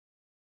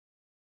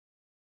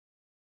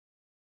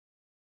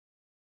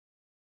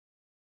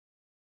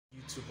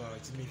YouTuber,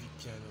 it's me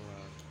Vicpiano.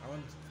 I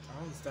want to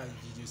start a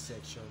video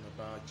section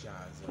about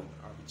jazz, and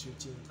I'll be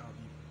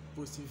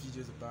posting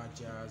videos about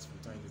jazz from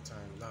time to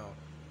time. Now,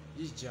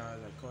 this jazz,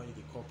 I call it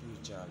the corpus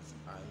jazz.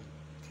 I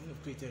kind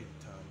of created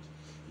the term.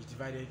 It's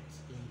divided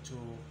into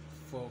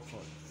four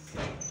chords.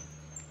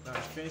 Now,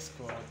 the first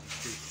chord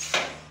is this.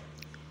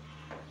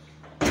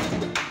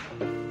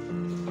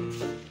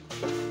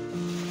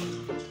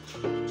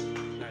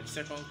 Now, the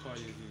second chord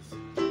is this.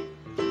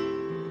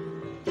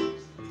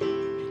 The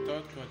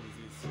third chord is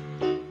this.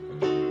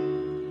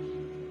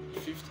 The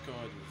fifth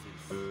chord is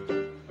this.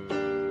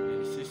 And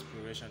the sixth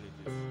progression is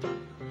this.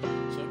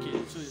 So okay,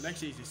 so like I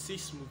say, it's a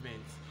 6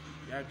 movement.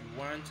 You have the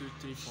 1, 2,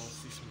 3, 4,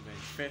 6 movement.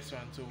 First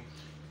one, so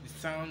it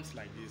sounds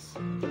like this.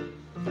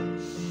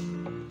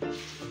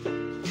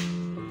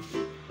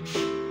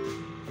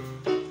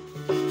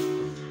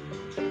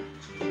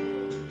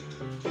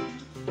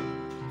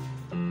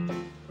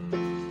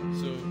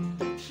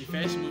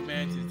 First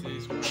movement is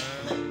this 1,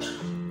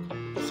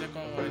 the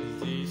second one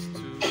is this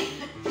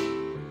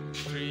 2,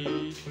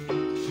 3,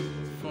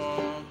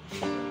 4,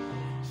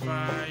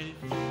 5,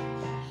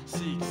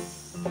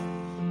 6.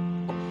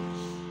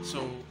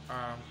 So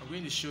I'm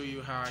going to show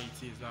you how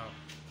it is now.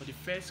 For the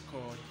first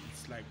chord,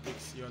 it's like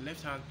this. Your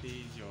left hand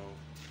plays your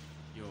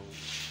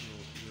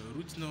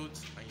root note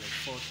and your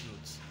fourth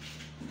note.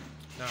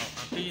 Now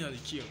I'm playing on the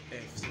key of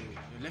F, so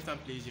your left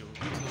hand plays your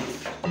root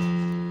note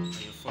and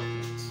your fourth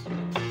note,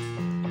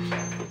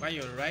 while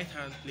your right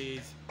hand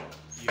plays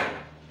your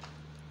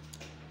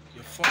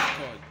fourth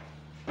chord.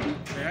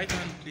 The right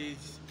hand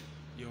plays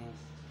your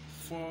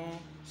 4,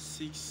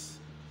 6,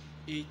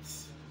 8,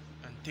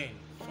 and 10.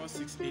 4,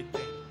 6, 8,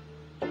 10.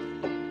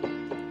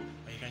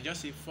 Or you can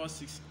just say 4,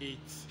 6, 8,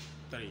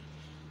 3.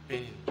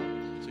 Depending.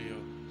 So your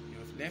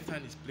left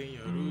hand is playing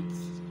your roots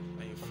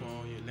and your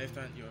 4. Your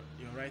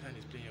right hand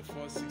is playing your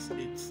 4, 6,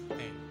 8,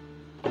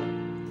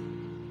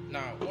 10.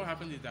 Now what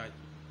happens is that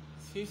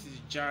since it's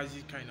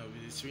jazzy kind of,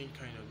 it's a swing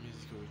kind of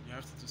musical, you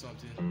have to do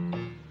something.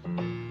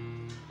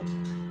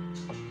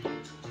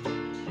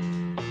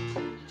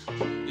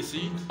 You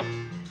see?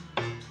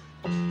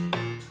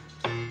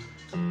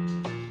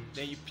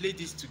 Then you play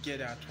this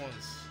together at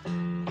once.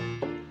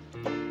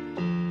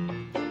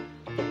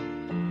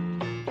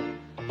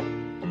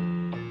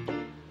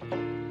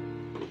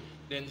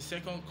 Then the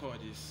second chord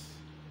is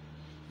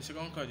this.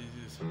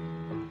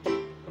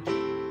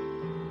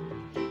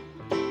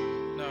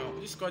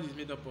 This chord is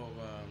made up of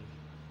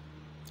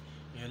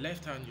in your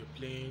left hand you're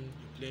playing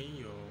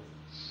your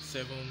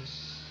 7,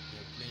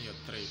 you're playing your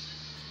 3,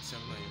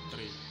 7 and your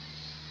 3.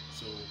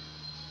 So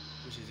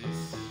which is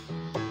this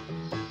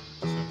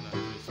 7 and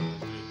 3, 7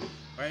 and 3.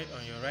 Right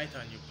on your right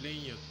hand you're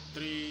playing your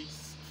 3,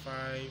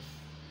 5,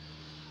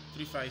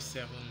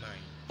 7, 9.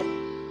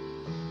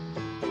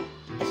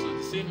 So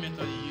the same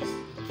method you use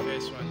in the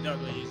first one, that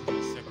one you use in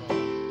the second one.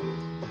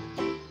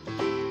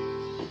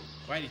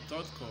 While the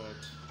third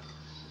chord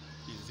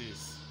is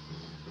this.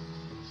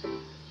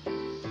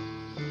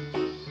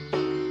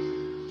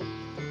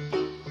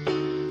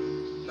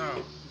 Now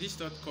this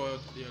third chord,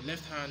 your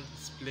left hand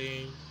is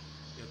playing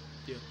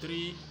your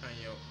 3 and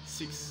your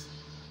 6,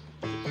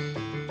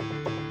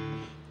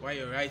 while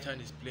your right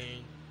hand is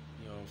playing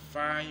your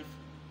 5,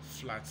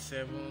 flat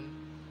 7,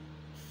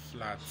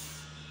 flat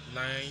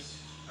 9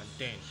 and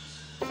 10.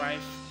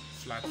 5,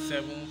 flat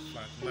 7,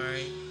 flat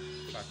 9,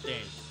 flat 10.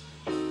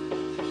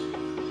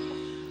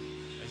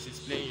 As it's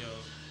playing your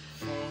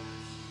 4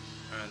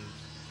 and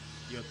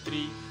your 3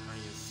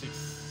 and your 6.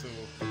 So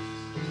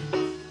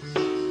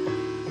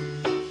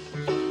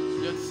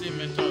just the same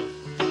method.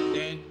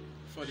 Then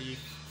for the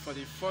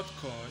fourth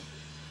chord,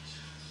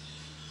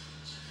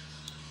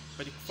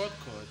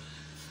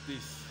 it's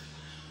this.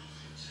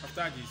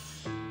 After this,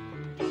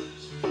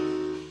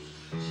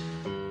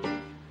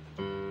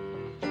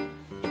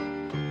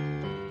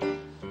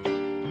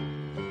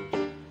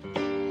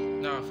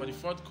 now for the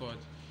fourth chord,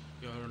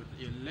 your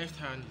left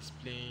hand is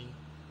playing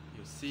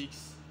your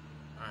 6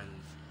 and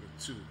your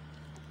 2,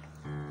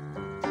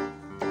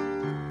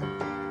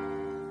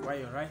 while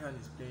your right hand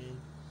is playing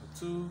your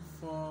 2,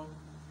 4,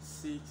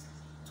 6,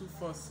 2,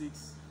 4,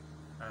 6,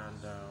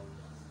 and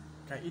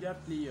can either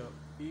play your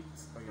 8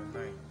 or your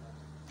 9,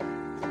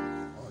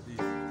 or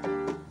this,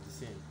 the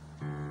same.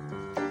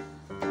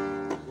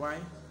 Why?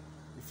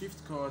 The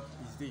fifth chord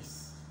is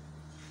this.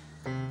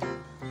 Now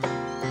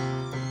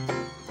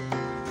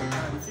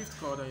the fifth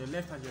chord on your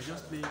left hand, you're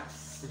just playing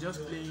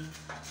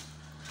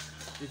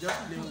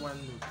one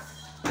note.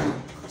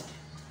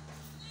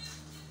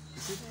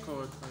 The fifth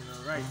chord on your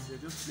right, you're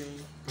just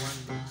playing one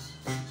note,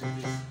 which is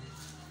this.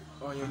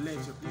 On your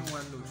left, you're playing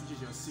one note, which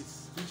is your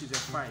 6, which is your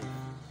 5.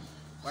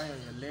 While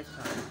on your left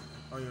hand,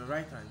 on your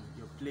right hand,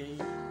 you're playing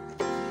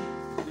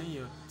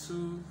your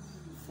 2,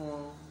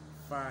 4,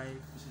 5,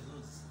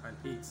 and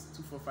 8.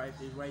 2, 4, 5,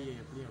 8. While here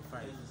you're playing your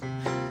 5.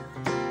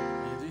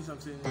 And you're doing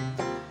something.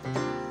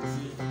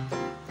 See?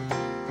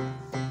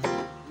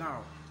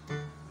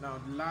 Now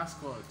the last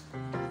chord.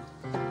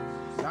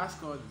 Last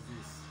chord is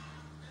this.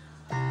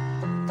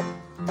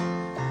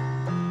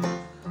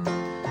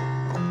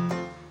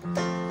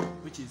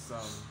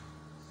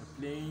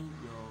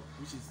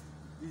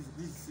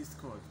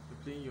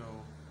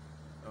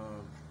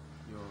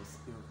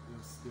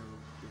 your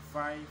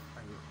 5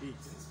 and your 8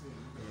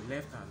 on your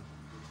left hand,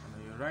 and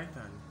on your right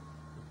hand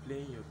you're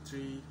playing your 3,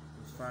 your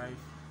 5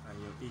 and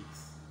your 8.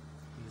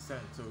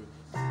 Understand?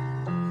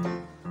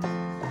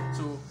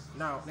 So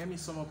now let me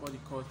sum up all the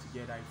chords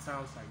together. It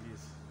sounds like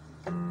this.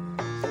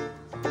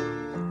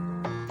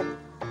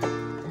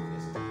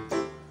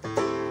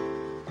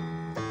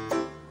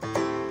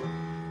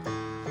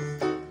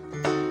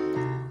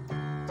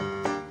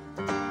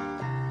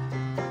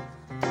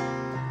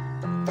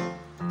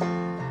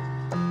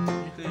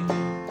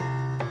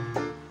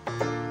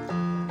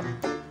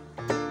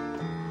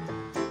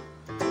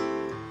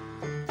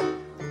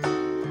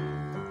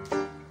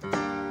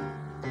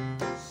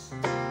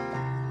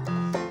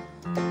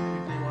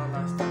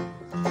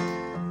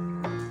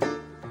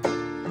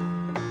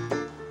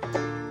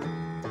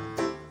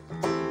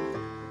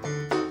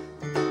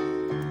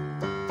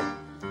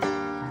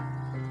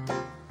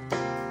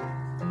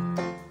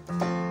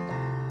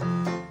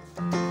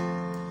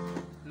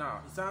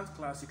 It sounds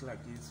classic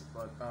like this,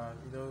 but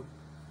you know,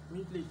 when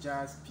you play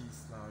jazz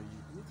piece now, you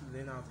need to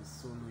learn how to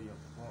solo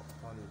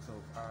on it. So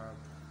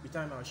with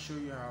time I'll show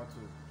you how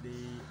to play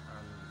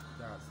and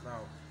jazz. Now,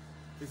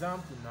 for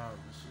example, now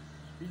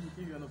if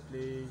you want to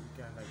play, you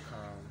can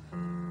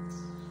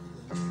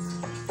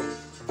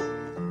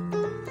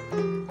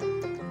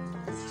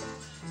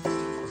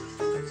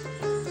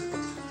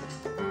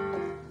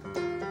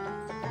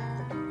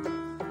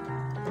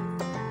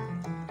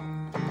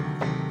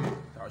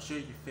I'll show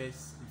you the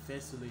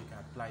first solo you can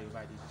apply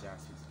over this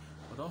jazz piece.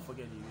 But don't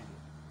forget the rhythm.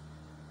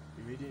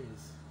 The rhythm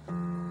is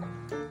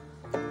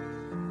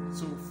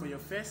so for your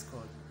first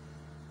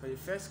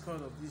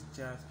chord of this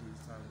jazz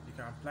piece, you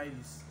can apply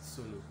this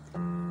solo.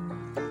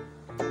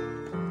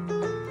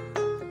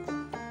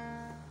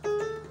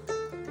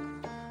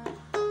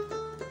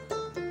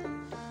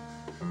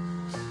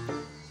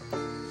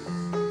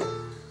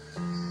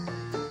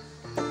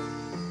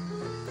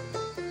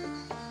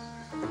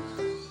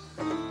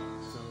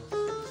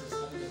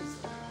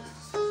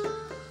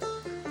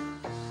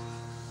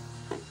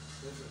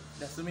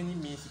 There's so many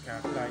means you can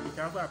apply. You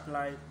can also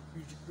apply.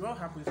 What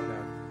happens is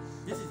that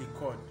this is the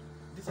chord.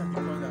 These are the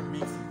chords that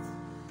makes it.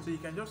 So you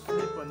can just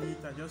flip on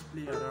it and just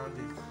play around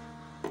it.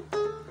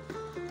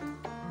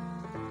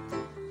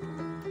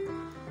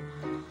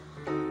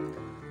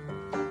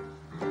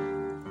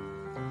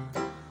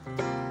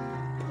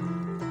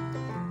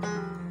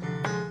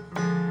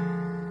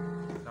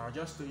 Now I'll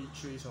just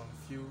show you some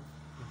few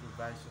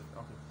improvisation.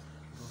 Okay,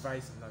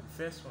 improvising. Now the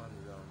first one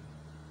is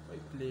we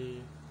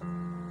play.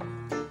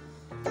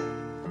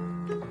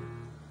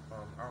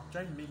 I'll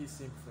try to make it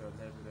simple for your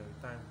level, every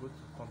time go to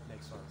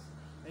complex ones.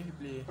 Then you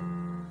play.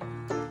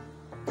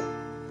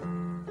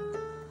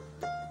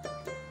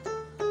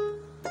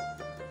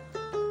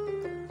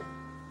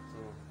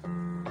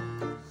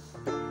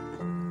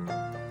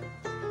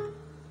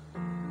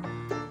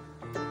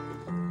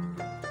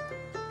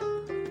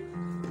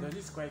 Now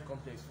this is quite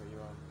complex for you.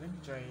 Let me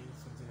try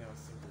something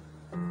else simple.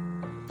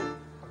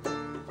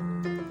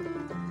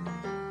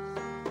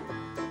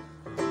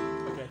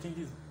 Okay, I think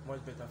this is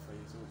much better for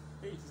you. So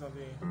hey, it's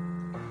something.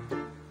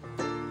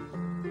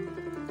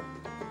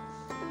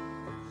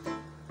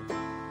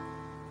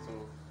 So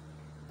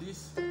this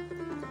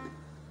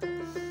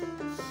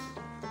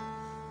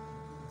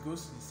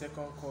goes to the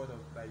second chord of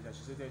like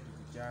associated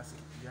with the jazz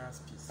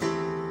piece.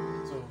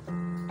 So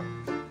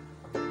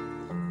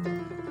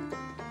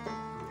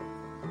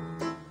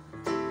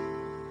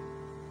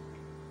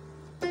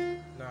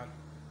now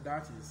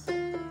that is.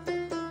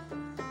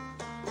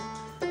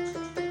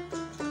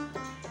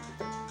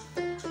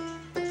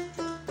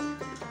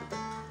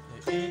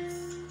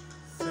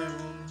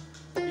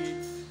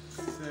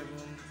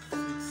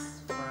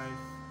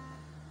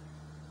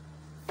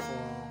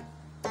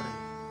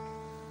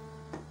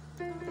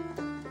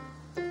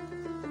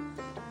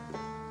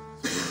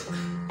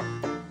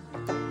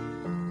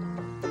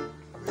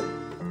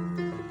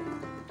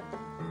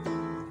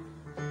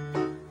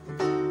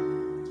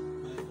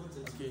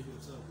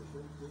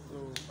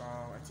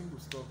 I think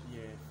we'll stop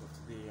here for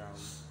today.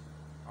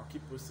 I'll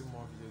keep posting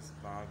more videos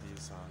about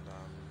this, and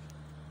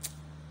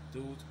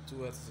do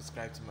well to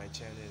subscribe to my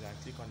channel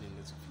and click on the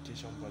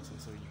notification button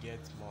so you get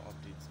more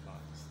updates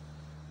about this.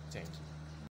 Thank you.